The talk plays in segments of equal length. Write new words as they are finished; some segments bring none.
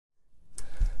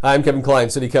I'm Kevin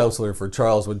Klein, City Councillor for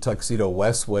Charleswood, Tuxedo,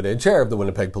 Westwood, and Chair of the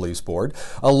Winnipeg Police Board.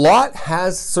 A lot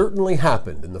has certainly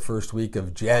happened in the first week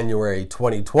of January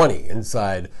 2020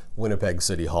 inside Winnipeg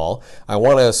City Hall. I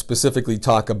want to specifically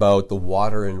talk about the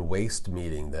water and waste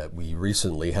meeting that we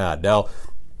recently had. Now,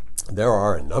 there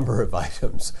are a number of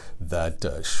items that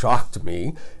shocked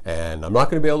me, and I'm not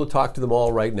going to be able to talk to them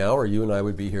all right now, or you and I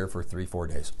would be here for 3-4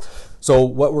 days. So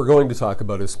what we're going to talk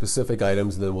about is specific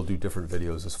items, and then we'll do different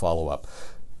videos as follow-up.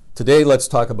 Today, let's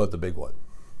talk about the big one.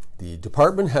 The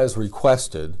department has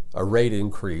requested a rate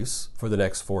increase for the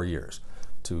next 4 years.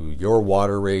 To your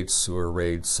water rates, sewer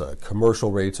rates,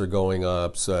 commercial rates are going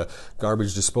up,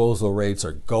 garbage disposal rates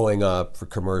are going up for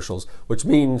commercials, which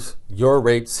means your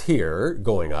rates here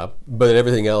going up, but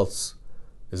everything else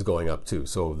is going up too.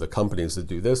 So the companies that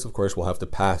do this, of course, will have to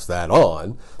pass that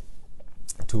on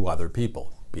to other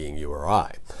people, being you or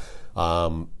I.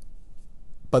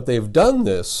 But they've done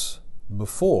this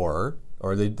before,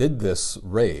 or they did this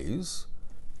raise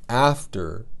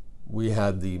after we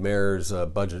had the mayor's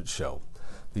budget show.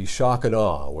 The shock and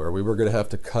awe, where we were going to have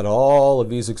to cut all of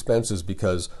these expenses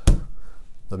because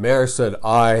the mayor said,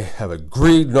 I have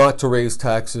agreed not to raise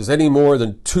taxes any more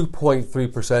than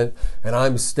 2.3%, and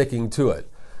I'm sticking to it.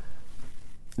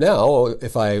 Now,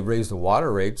 if I raise the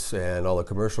water rates and all the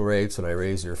commercial rates, and I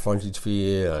raise your frontage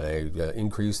fee, and I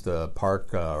increase the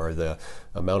park or the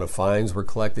amount of fines we're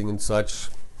collecting and such,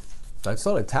 that's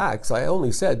not a tax. I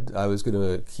only said I was going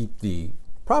to keep the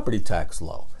property tax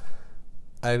low.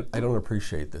 I don't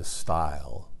appreciate this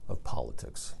style of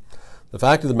politics. The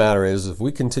fact of the matter is, if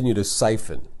we continue to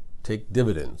siphon, take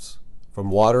dividends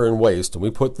from water and waste, and we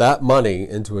put that money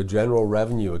into a general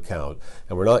revenue account,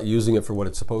 and we're not using it for what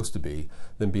it's supposed to be,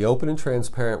 then be open and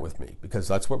transparent with me, because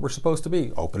that's what we're supposed to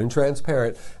be, open and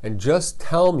transparent, and just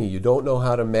tell me you don't know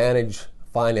how to manage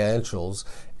financials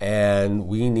and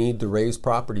we need to raise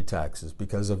property taxes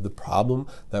because of the problem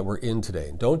that we're in today.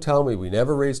 And don't tell me we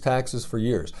never raised taxes for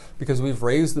years, because we've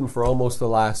raised them for almost the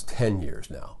last 10 years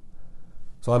now.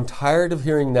 So I'm tired of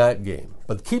hearing that game.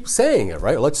 But keep saying it,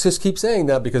 right? Let's just keep saying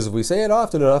that, because if we say it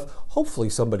often enough, hopefully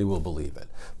somebody will believe it.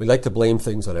 We like to blame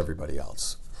things on everybody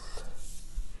else.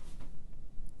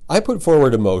 I put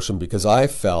forward a motion because I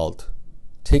felt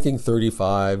taking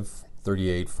 $35,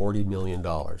 $38, $40 million,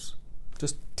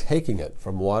 just taking it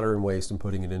from water and waste and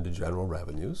putting it into general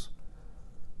revenues,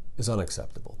 is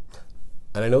unacceptable.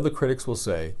 And I know the critics will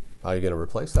say, how are you going to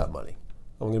replace that money?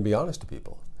 I'm going to be honest to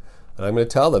people. And I'm going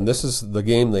to tell them this is the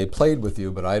game they played with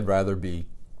you, but I'd rather be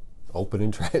open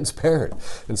and transparent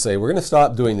and say we're going to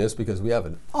stop doing this because we have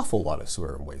an awful lot of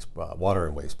sewer and waste, water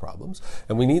and waste problems,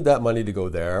 and we need that money to go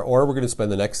there, or we're going to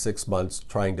spend the next 6 months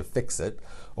trying to fix it,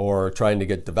 or trying to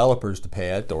get developers to pay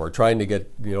it, or trying to get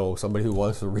somebody who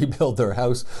wants to rebuild their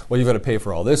house. Well, you've got to pay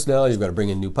for all this now. You've got to bring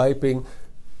in new piping.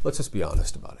 Let's just be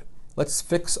honest about it. Let's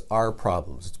fix our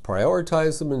problems. Let's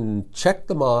prioritize them and check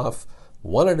them off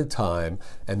one at a time,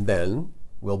 and then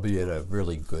we'll be in a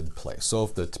really good place. So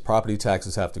if the property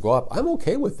taxes have to go up, I'm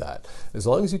okay with that, as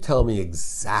long as you tell me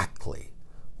exactly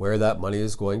where that money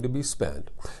is going to be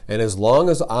spent. And as long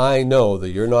as I know that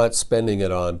you're not spending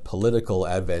it on political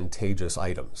advantageous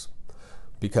items,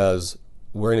 because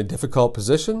we're in a difficult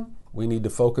position, we need to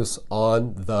focus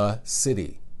on the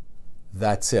city.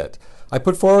 That's it. I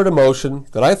put forward a motion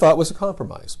that I thought was a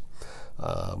compromise.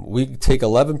 We take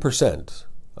 11%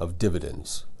 of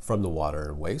dividends from the water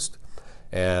and waste.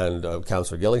 And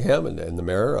Councillor Gillingham and the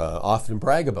mayor often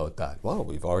brag about that. Well,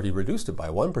 we've already reduced it by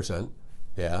 1%.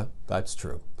 Yeah, that's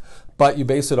true. But you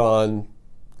base it on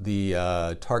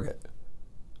the target,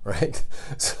 right?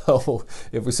 So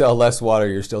if we sell less water,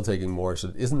 you're still taking more.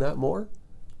 So isn't that more?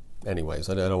 Anyways,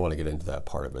 I don't want to get into that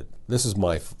part of it. This is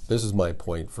my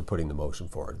point for putting the motion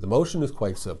forward. The motion is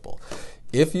quite simple.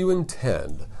 If you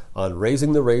intend on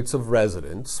raising the rates of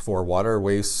residents for water,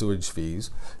 waste, sewage fees,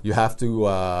 you have to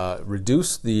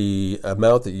reduce the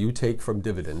amount that you take from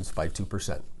dividends by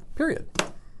 2%, period.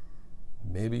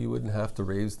 Maybe you wouldn't have to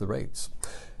raise the rates.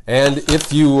 And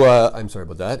if you, I'm sorry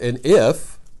about that, and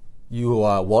if you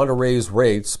want to raise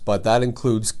rates, but that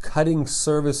includes cutting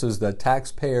services that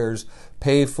taxpayers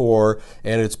pay for,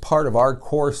 and it's part of our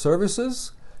core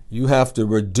services, you have to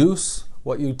reduce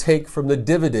what you take from the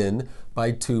dividend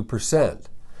by 2%.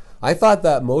 I thought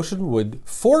that motion would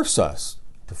force us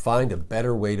to find a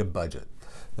better way to budget.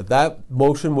 That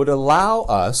motion would allow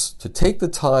us to take the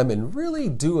time and really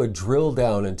do a drill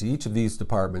down into each of these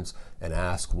departments and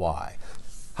ask why.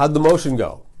 How'd the motion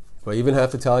go? Do I even have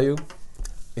to tell you?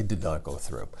 It did not go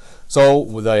through. So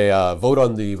the vote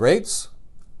on the rates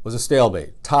was a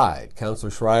stalemate, tied.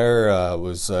 Councillor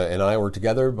Schreier and I were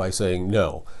together by saying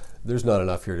no. there's not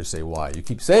enough here to say why. You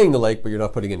keep saying the lake, but you're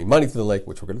not putting any money to the lake,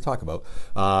 which we're going to talk about.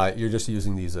 You're just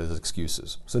using these as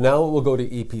excuses. So now we'll go to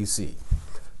EPC.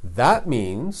 That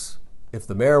means if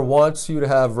the mayor wants you to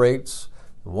have rates,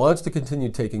 wants to continue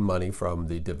taking money from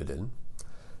the dividend,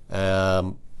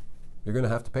 you're going to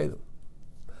have to pay them.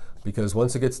 Because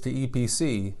once it gets to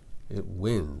EPC, it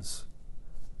wins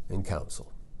in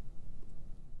council.